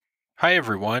Hi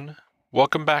everyone,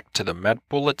 welcome back to the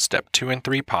MedBullet Step 2 and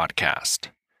 3 podcast.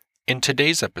 In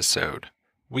today's episode,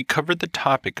 we covered the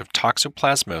topic of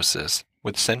toxoplasmosis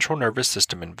with central nervous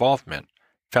system involvement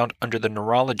found under the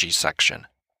Neurology section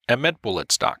at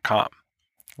medbullets.com.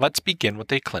 Let's begin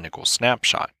with a clinical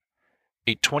snapshot.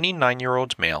 A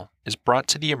 29-year-old male is brought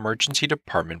to the emergency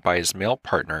department by his male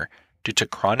partner due to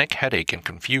chronic headache and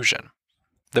confusion.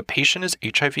 The patient is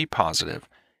HIV positive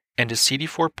and his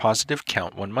CD4 positive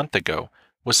count 1 month ago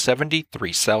was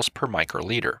 73 cells per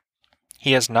microliter.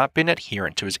 He has not been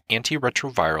adherent to his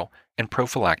antiretroviral and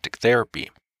prophylactic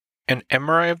therapy. An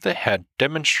MRI of the head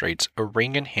demonstrates a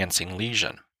ring-enhancing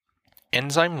lesion.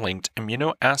 Enzyme-linked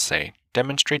immunoassay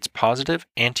demonstrates positive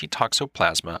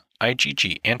anti-toxoplasma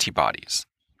IgG antibodies.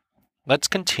 Let's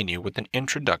continue with an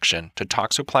introduction to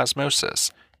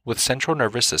toxoplasmosis with central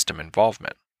nervous system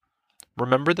involvement.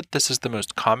 Remember that this is the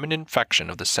most common infection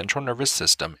of the central nervous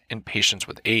system in patients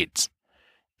with AIDS.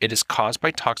 It is caused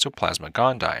by Toxoplasma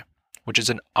gondii, which is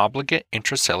an obligate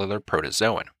intracellular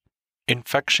protozoan.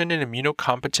 Infection in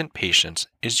immunocompetent patients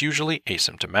is usually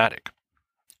asymptomatic.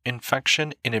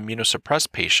 Infection in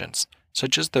immunosuppressed patients,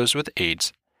 such as those with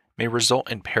AIDS, may result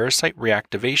in parasite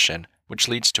reactivation, which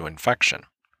leads to infection.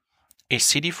 A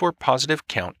CD4 positive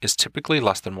count is typically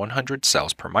less than 100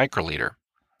 cells per microliter,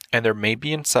 and there may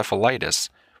be encephalitis,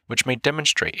 which may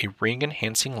demonstrate a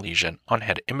ring-enhancing lesion on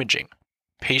head imaging.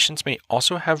 Patients may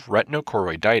also have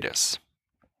retinochoroiditis.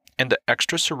 And the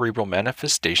extracerebral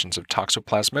manifestations of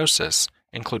toxoplasmosis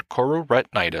include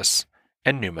chororetinitis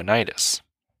and pneumonitis.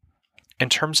 In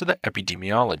terms of the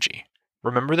epidemiology,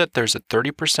 remember that there's a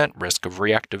 30% risk of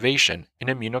reactivation in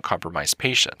immunocompromised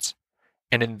patients,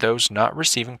 and in those not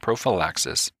receiving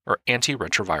prophylaxis or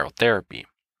antiretroviral therapy.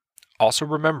 Also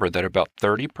remember that about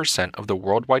 30% of the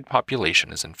worldwide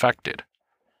population is infected.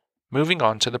 Moving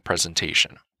on to the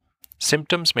presentation.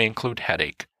 Symptoms may include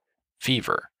headache,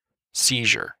 fever,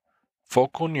 seizure,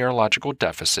 focal neurological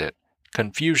deficit,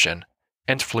 confusion,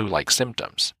 and flu-like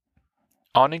symptoms.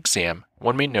 On exam,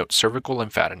 one may note cervical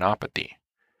lymphadenopathy.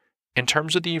 In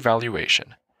terms of the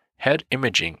evaluation, head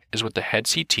imaging is with the head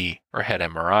CT or head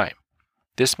MRI.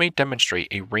 This may demonstrate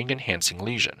a ring-enhancing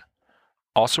lesion.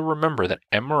 Also remember that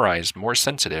MRI is more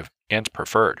sensitive and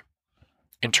preferred.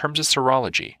 In terms of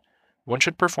serology, one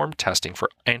should perform testing for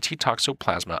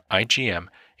anti-toxoplasma IgM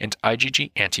and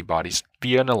IgG antibodies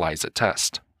via an ELISA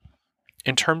test.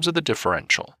 In terms of the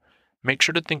differential, make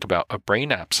sure to think about a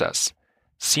brain abscess,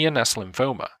 CNS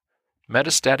lymphoma,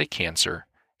 metastatic cancer,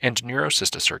 and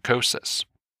neurocysticercosis.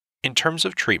 In terms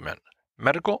of treatment,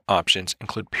 medical options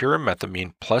include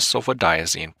pyrimethamine plus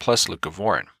sulfadiazine plus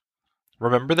leucovorin.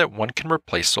 Remember that one can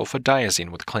replace sulfadiazine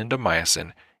with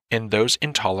clindamycin in those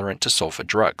intolerant to sulfa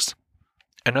drugs.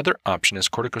 Another option is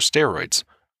corticosteroids,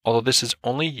 although this is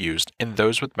only used in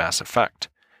those with mass effect.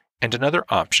 And another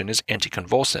option is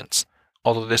anticonvulsants,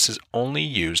 although this is only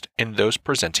used in those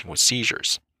presenting with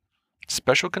seizures.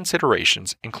 Special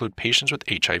considerations include patients with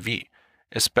HIV,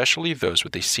 especially those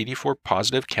with a CD4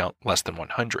 positive count less than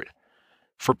 100.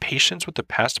 For patients with a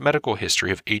past medical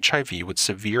history of HIV with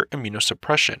severe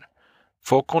immunosuppression,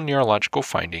 focal neurological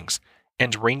findings,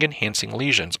 and ring-enhancing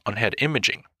lesions on head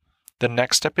imaging, the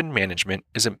next step in management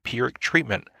is empiric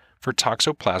treatment for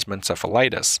toxoplasma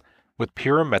encephalitis with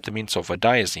pyrimethamine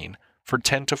sulfadiazine for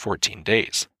 10 to 14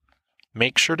 days.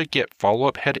 Make sure to get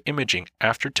follow-up head imaging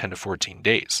after 10 to 14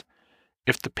 days.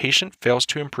 If the patient fails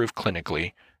to improve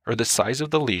clinically or the size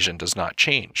of the lesion does not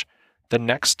change, the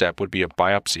next step would be a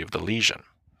biopsy of the lesion.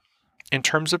 In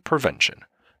terms of prevention,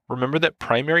 remember that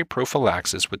primary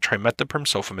prophylaxis with trimethoprim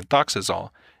sulfamethoxazole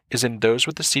is in those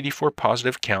with a CD4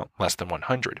 positive count less than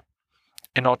 100.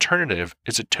 An alternative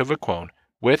is atovaquone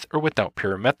with or without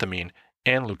pyrimethamine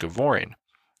and leucovorin,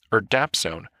 or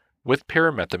dapsone with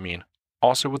pyrimethamine,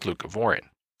 also with leucovorin.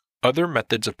 Other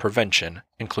methods of prevention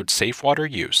include safe water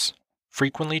use,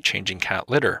 frequently changing cat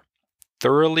litter,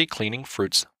 thoroughly cleaning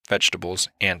fruits, vegetables,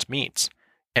 and meats,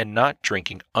 and not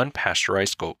drinking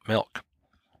unpasteurized goat milk.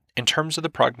 In terms of the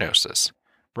prognosis,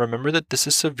 remember that this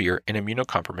is severe in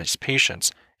immunocompromised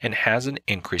patients and has an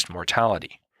increased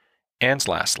mortality. And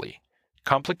lastly,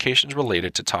 complications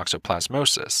related to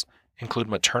toxoplasmosis include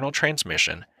maternal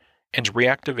transmission and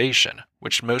reactivation,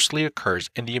 which mostly occurs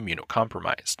in the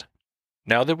immunocompromised.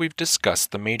 Now that we've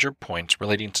discussed the major points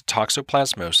relating to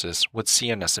toxoplasmosis with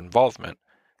CNS involvement,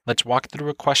 let's walk through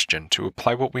a question to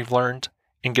apply what we've learned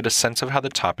and get a sense of how the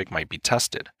topic might be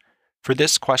tested. For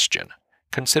this question,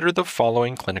 consider the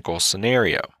following clinical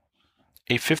scenario.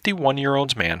 A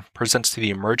 51-year-old man presents to the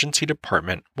emergency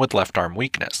department with left arm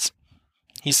weakness.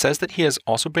 He says that he has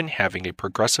also been having a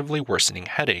progressively worsening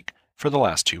headache for the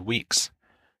last 2 weeks.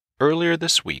 Earlier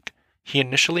this week, He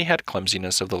initially had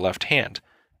clumsiness of the left hand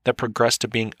that progressed to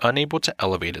being unable to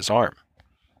elevate his arm.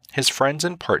 His friends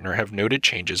and partner have noted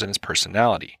changes in his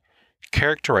personality,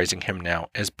 characterizing him now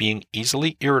as being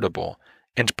easily irritable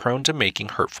and prone to making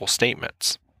hurtful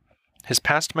statements. His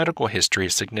past medical history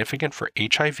is significant for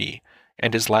HIV,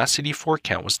 and his last CD4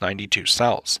 count was 92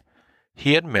 cells.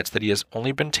 He admits that he has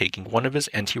only been taking one of his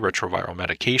antiretroviral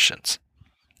medications.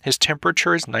 His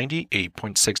temperature is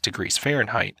 98.6 degrees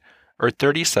Fahrenheit, or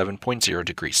 37.0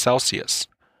 degrees Celsius.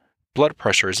 Blood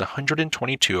pressure is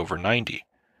 122/90.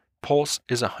 Pulse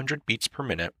is 100 beats per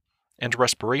minute, and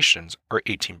respirations are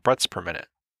 18 breaths per minute.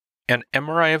 An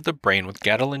MRI of the brain with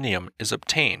gadolinium is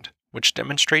obtained, which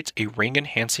demonstrates a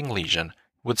ring-enhancing lesion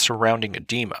with surrounding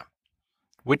edema.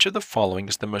 Which of the following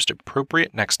is the most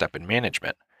appropriate next step in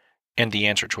management? And the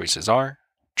answer choices are: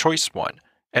 Choice 1,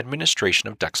 administration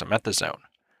of dexamethasone.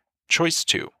 Choice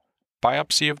 2,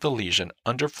 biopsy of the lesion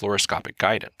under fluoroscopic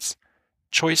guidance.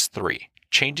 Choice 3,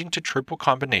 changing to triple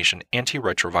combination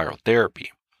antiretroviral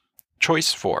therapy.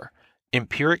 Choice 4,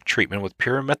 empiric treatment with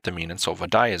pyrimethamine and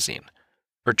sulfadiazine.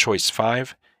 Or choice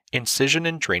 5, incision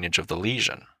and drainage of the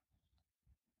lesion.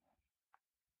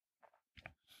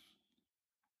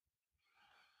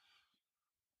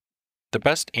 The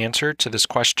best answer to this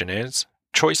question is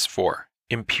choice 4,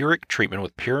 empiric treatment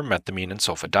with pyrimethamine and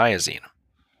sulfadiazine.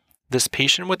 This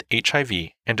patient with HIV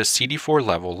and a CD4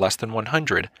 level less than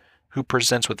 100 who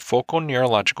presents with focal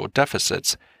neurological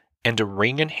deficits and a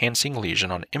ring-enhancing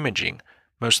lesion on imaging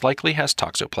most likely has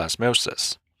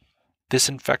toxoplasmosis. This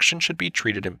infection should be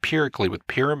treated empirically with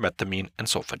pyrimethamine and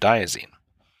sulfadiazine.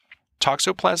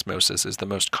 Toxoplasmosis is the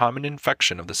most common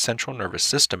infection of the central nervous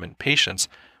system in patients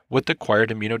with acquired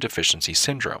immunodeficiency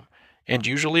syndrome, and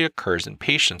usually occurs in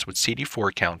patients with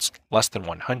CD4 counts less than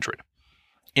 100.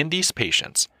 In these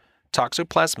patients,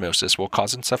 toxoplasmosis will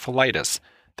cause encephalitis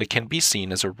that can be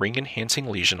seen as a ring-enhancing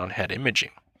lesion on head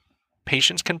imaging.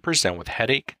 Patients can present with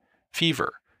headache,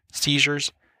 fever,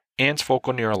 seizures, and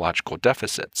focal neurological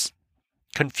deficits.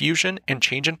 Confusion and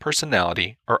change in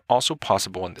personality are also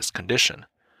possible in this condition.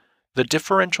 The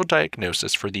differential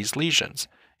diagnosis for these lesions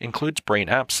includes brain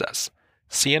abscess,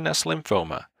 CNS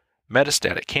lymphoma,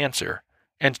 metastatic cancer,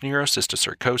 and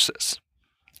neurocysticercosis.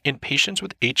 In patients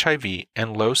with HIV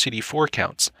and low CD4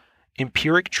 counts,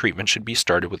 empiric treatment should be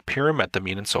started with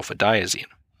pyrimethamine and sulfadiazine.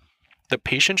 The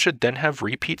patient should then have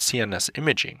repeat CNS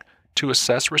imaging to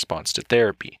assess response to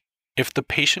therapy. If the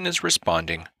patient is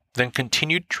responding, then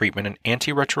continued treatment and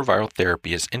antiretroviral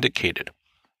therapy is indicated.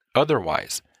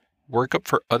 Otherwise, workup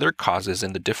for other causes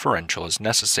in the differential is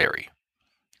necessary.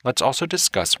 Let's also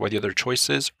discuss why the other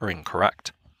choices are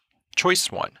incorrect.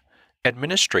 Choice 1.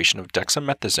 Administration of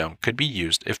dexamethasone could be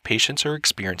used if patients are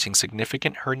experiencing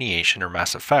significant herniation or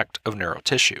mass effect of neural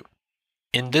tissue.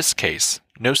 In this case,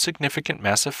 no significant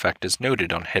mass effect is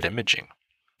noted on head imaging.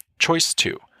 Choice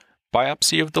 2.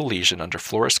 Biopsy of the lesion under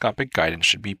fluoroscopic guidance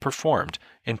should be performed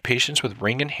in patients with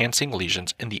ring-enhancing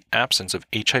lesions in the absence of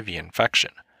HIV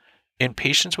infection. In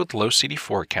patients with low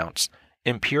CD4 counts,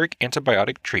 empiric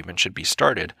antibiotic treatment should be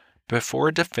started before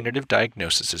a definitive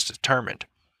diagnosis is determined.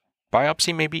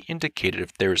 Biopsy may be indicated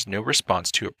if there is no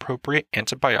response to appropriate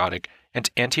antibiotic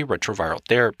and antiretroviral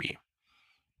therapy.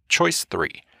 Choice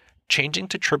 3. Changing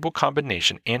to triple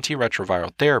combination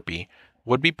antiretroviral therapy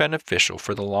would be beneficial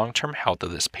for the long-term health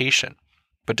of this patient,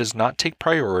 but does not take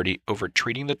priority over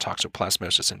treating the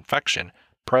toxoplasmosis infection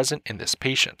present in this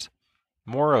patient.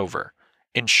 Moreover,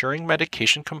 ensuring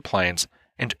medication compliance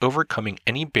and overcoming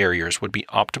any barriers would be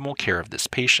optimal care of this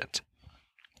patient.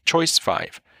 Choice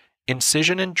 5.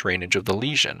 Incision and drainage of the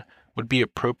lesion would be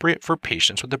appropriate for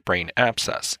patients with a brain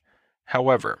abscess.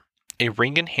 However, a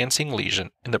ring-enhancing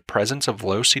lesion in the presence of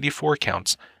low CD4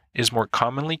 counts is more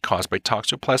commonly caused by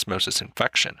toxoplasmosis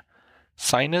infection.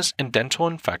 Sinus and dental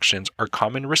infections are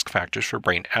common risk factors for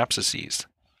brain abscesses.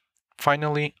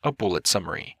 Finally, a bullet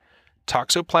summary.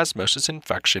 Toxoplasmosis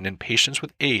infection in patients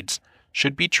with AIDS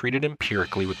should be treated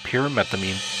empirically with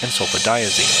pyrimethamine and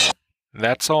sulfadiazine.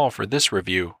 That's all for this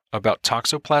review about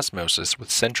toxoplasmosis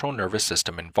with central nervous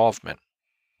system involvement.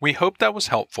 We hope that was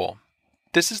helpful.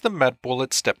 This is the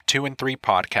MedBullets Step 2 and 3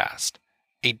 podcast,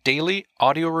 a daily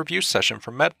audio review session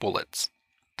for MedBullets,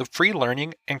 the free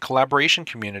learning and collaboration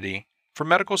community for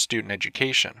medical student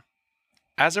education.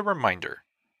 As a reminder,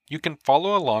 you can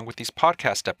follow along with these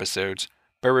podcast episodes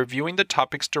by reviewing the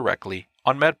topics directly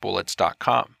on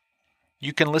medbullets.com.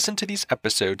 You can listen to these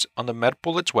episodes on the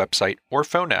MedBullets website or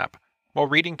phone app while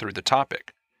reading through the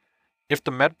topic. If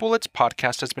the MedBullets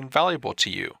podcast has been valuable to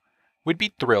you, we'd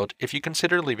be thrilled if you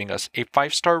consider leaving us a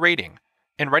 5-star rating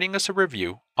and writing us a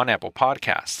review on Apple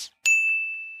Podcasts.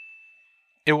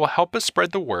 It will help us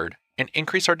spread the word and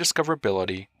increase our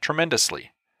discoverability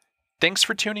tremendously. Thanks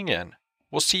for tuning in.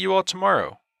 We'll see you all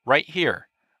tomorrow, right here,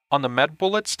 on the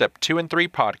MedBullet Step 2 and 3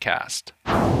 podcast.